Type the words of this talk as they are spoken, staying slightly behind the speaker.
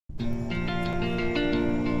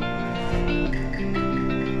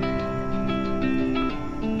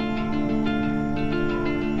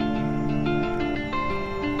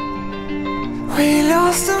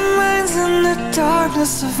lost our minds in the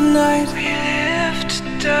darkness of night. We live to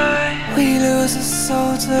die. We lose our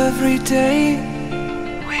souls every day.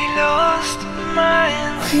 We lost our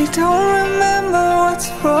minds. We don't remember what's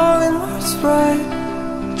wrong and what's right.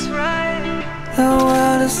 What's right. The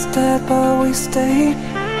world is dead but we stay.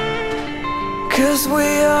 'Cause we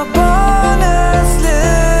are born as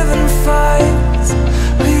living fights.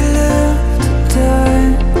 We live to die.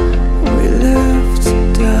 We live to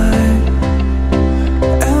die.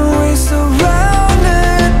 And we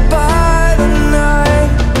surrounded by the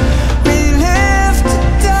night. We live to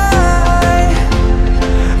die.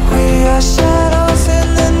 We are shadows in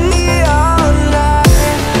the neon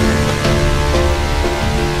light.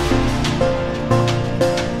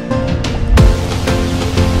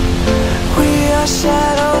 We are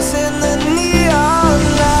shadows in the neon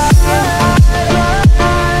light.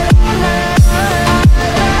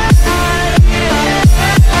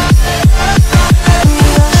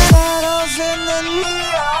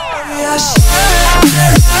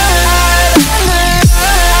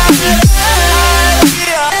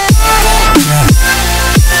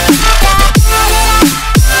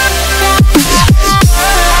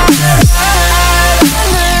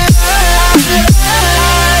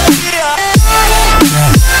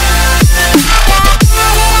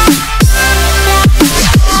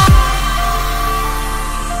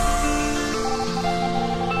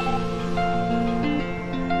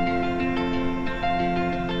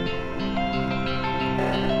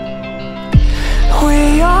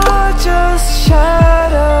 We are just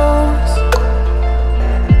shadows.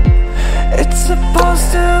 It's supposed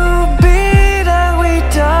to be that we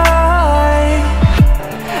die.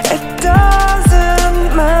 It doesn't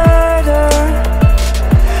matter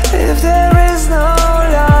if there is no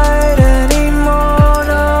light anymore,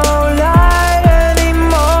 no light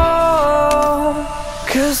anymore.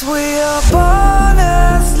 'Cause we are born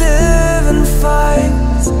as living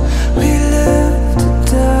fights. We live to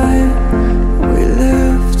die. We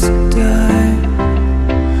live to die.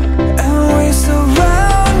 And we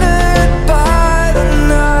surrounded by the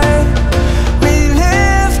night. We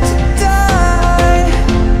live to die.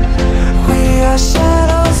 We are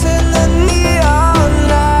shadows in the neon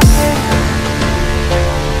light.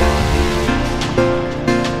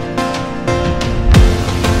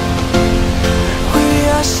 We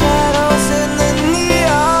are shadows in the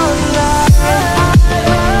neon light.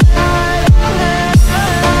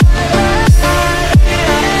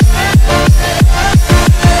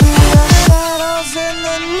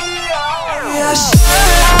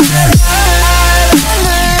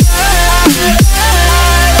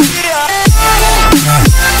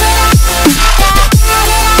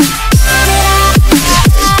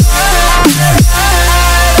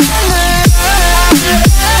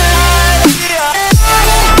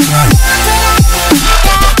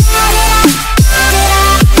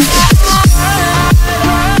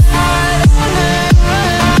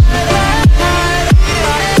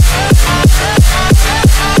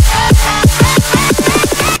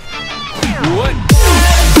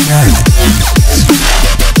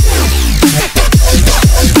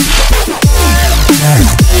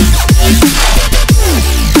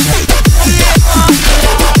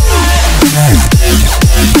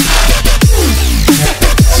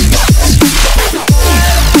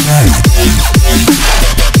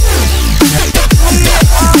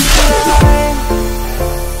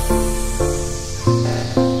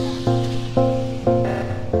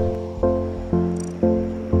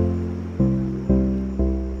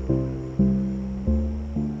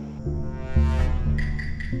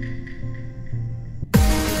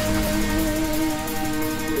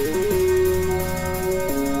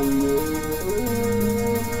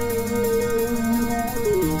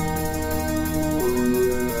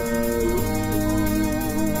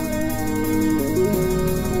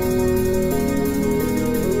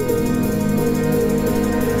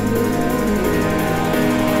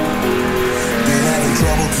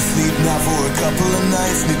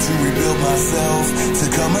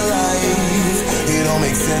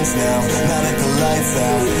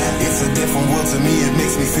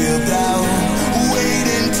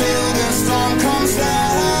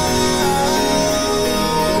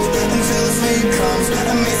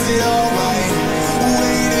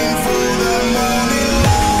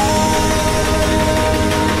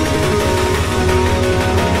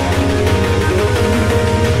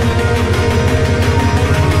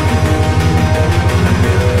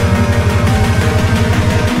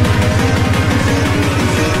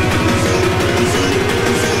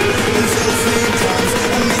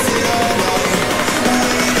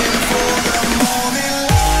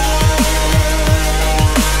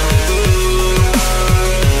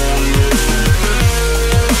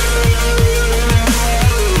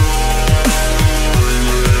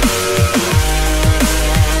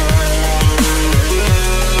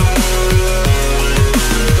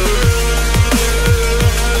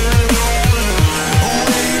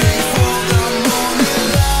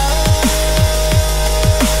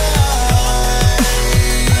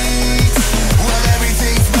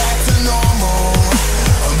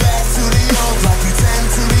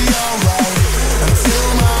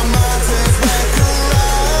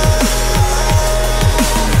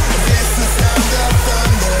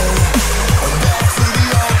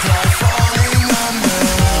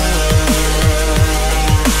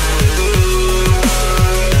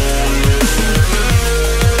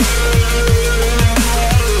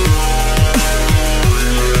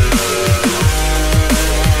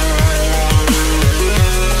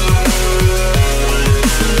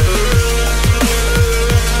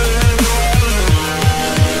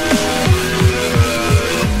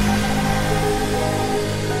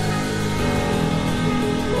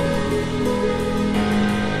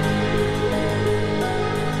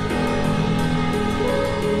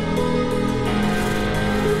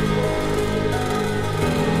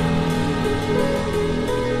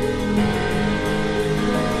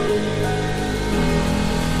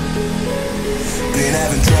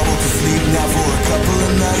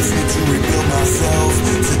 conflict to rebuild myself,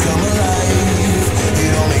 to come alive.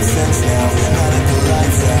 It all makes sense now, not a